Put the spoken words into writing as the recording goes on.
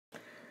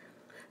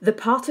The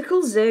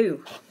particle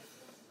zoo.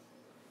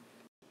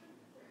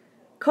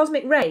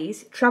 Cosmic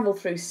rays travel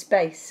through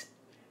space,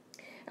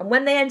 and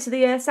when they enter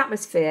the Earth's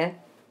atmosphere,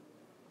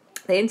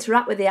 they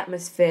interact with the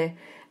atmosphere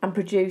and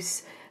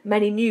produce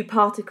many new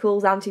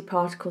particles,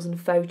 antiparticles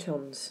and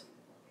photons.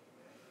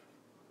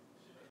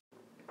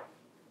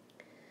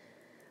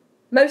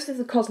 Most of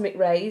the cosmic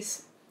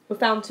rays were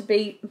found to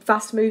be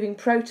fast-moving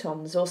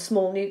protons or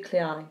small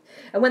nuclei,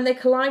 and when they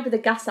collide with the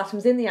gas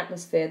atoms in the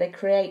atmosphere, they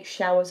create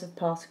showers of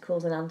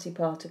particles and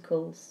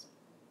antiparticles.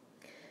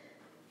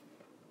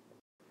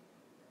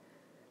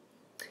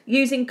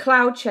 Using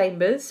cloud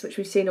chambers, which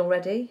we've seen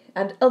already,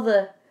 and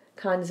other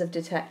kinds of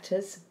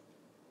detectors,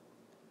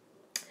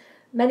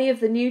 many of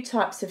the new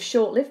types of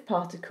short-lived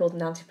particles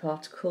and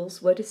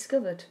antiparticles were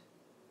discovered.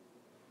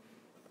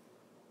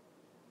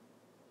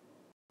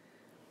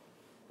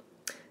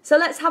 So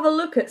let's have a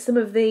look at some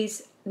of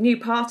these new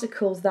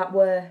particles that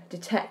were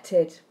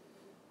detected.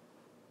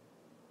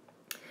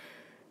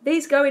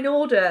 These go in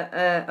order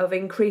of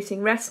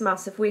increasing rest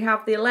mass. If we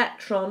have the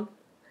electron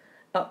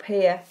up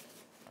here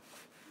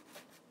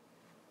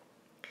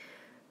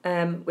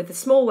with the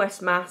small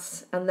rest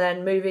mass, and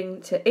then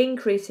moving to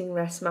increasing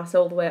rest mass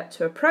all the way up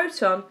to a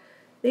proton,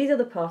 these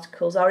other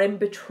particles are in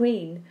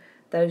between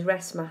those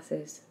rest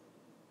masses.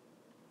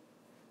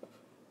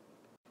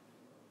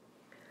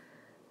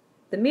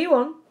 The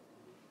muon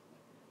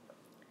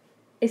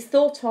is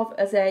thought of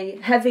as a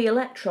heavy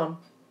electron.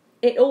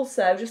 It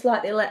also, just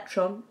like the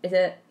electron, is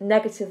a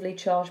negatively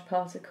charged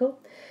particle,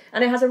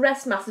 and it has a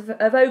rest mass of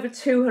over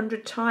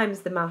 200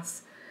 times the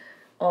mass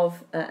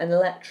of an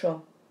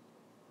electron.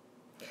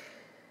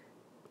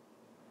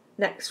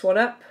 Next one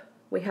up,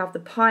 we have the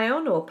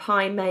pion or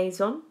pi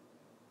meson.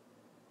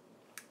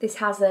 This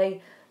has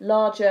a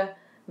larger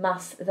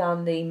mass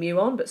than the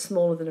muon, but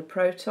smaller than a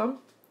proton.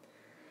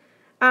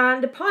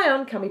 And a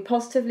pion can be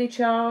positively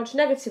charged,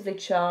 negatively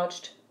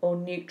charged, or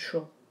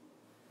neutral.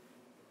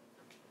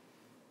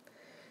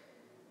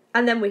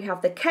 And then we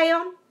have the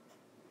kaon,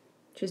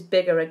 which is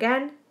bigger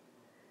again.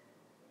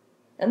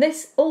 And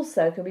this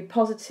also can be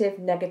positive,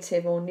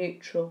 negative, or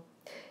neutral.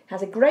 It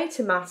has a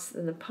greater mass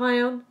than the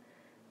pion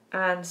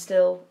and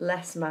still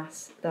less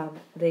mass than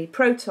the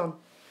proton.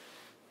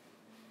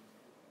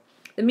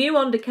 The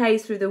muon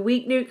decays through the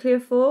weak nuclear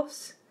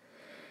force.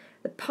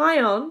 The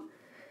pion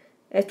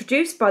is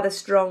produced by the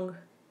strong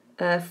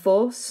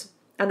force,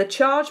 and the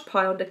charged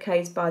pion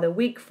decays by the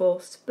weak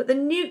force, but the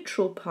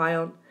neutral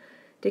pion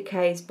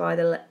decays by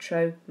the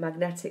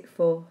electromagnetic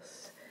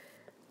force.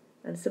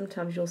 And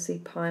sometimes you'll see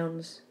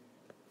pions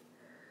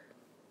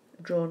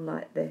drawn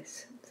like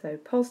this. So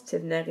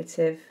positive,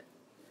 negative,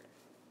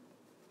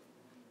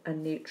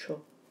 and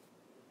neutral.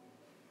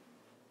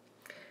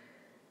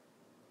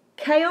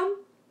 Kaon,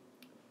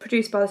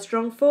 produced by the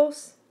strong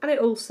force, and it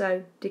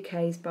also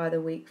decays by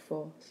the weak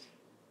force.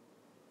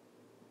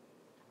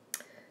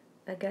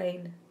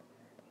 Again,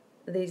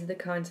 these are the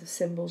kinds of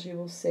symbols you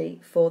will see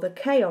for the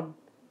kaon,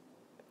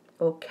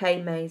 or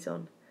K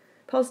meson: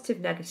 positive,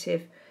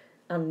 negative,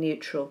 and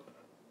neutral.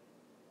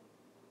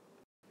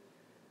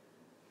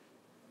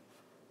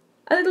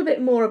 A little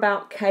bit more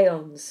about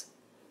kaons.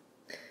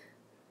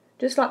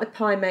 Just like the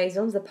pi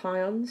mesons, the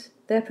pions,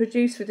 they're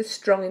produced with a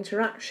strong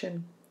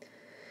interaction,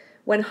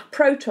 when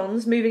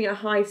protons moving at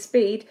high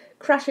speed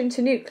crash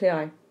into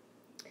nuclei,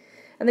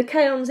 and the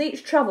kaons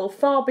each travel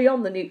far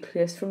beyond the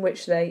nucleus from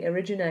which they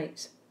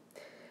originate,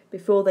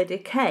 before they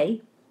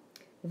decay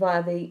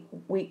via the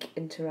weak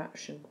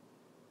interaction.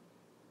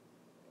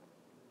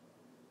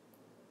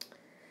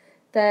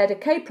 Their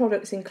decay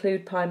products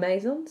include pi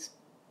mesons,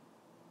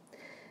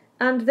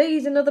 and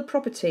these and other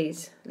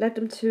properties led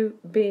them to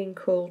being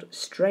called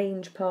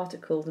strange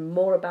particles, and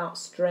more about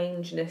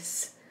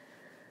strangeness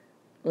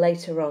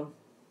later on.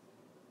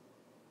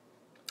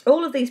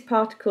 All of these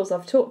particles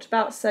I've talked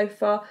about so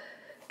far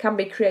can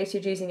be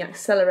created using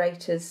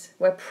accelerators,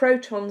 where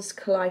protons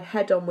collide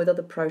head-on with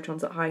other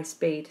protons at high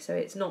speed, so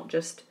it's not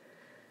just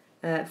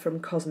from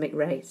cosmic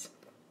rays.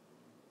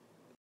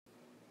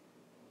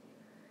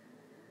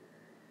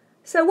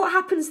 So what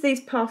happens to these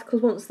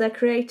particles once they're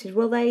created?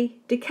 Well, they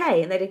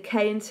decay, and they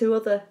decay into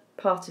other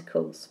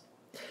particles.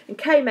 And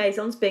K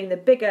mesons, being the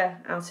bigger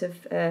out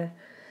of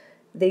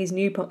these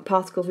new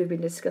particles we've been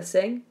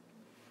discussing,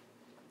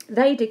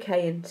 they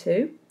decay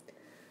into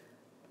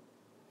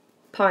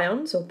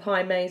pions or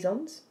pi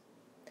mesons.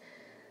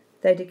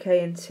 They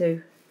decay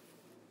into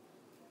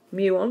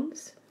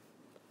muons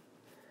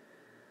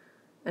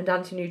and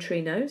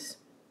antineutrinos,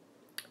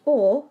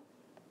 or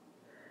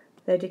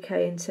they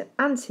decay into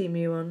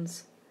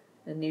antimuons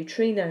and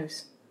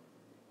neutrinos.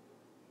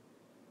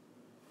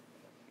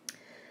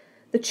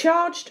 The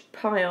charged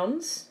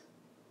pions,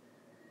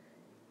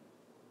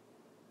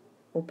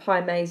 or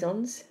pi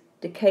mesons,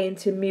 decay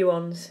into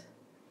muons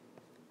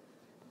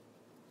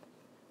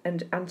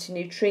and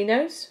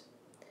antineutrinos,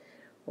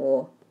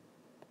 or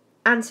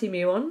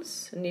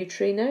antimuons and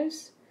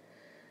neutrinos,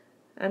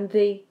 and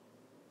the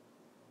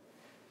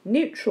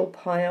neutral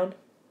pion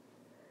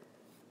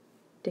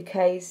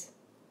decays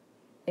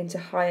into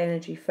high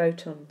energy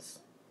photons.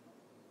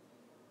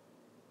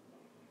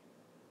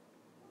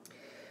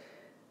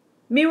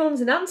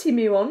 Muons and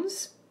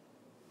anti-muons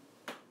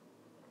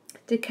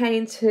decay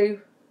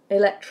into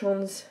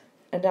electrons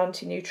and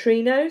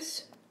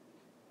antineutrinos.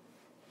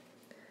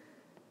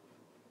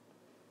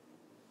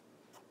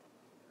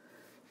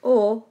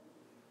 Or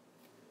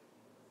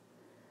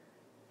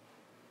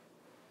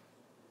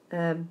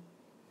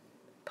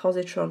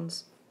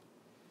positrons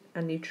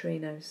and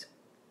neutrinos.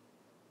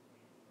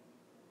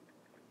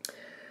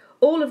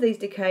 All of these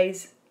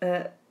decays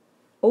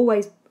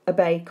always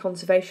obey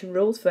conservation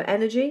rules for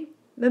energy,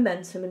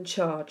 momentum and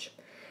charge,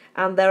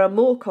 and there are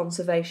more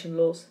conservation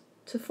laws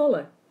to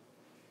follow.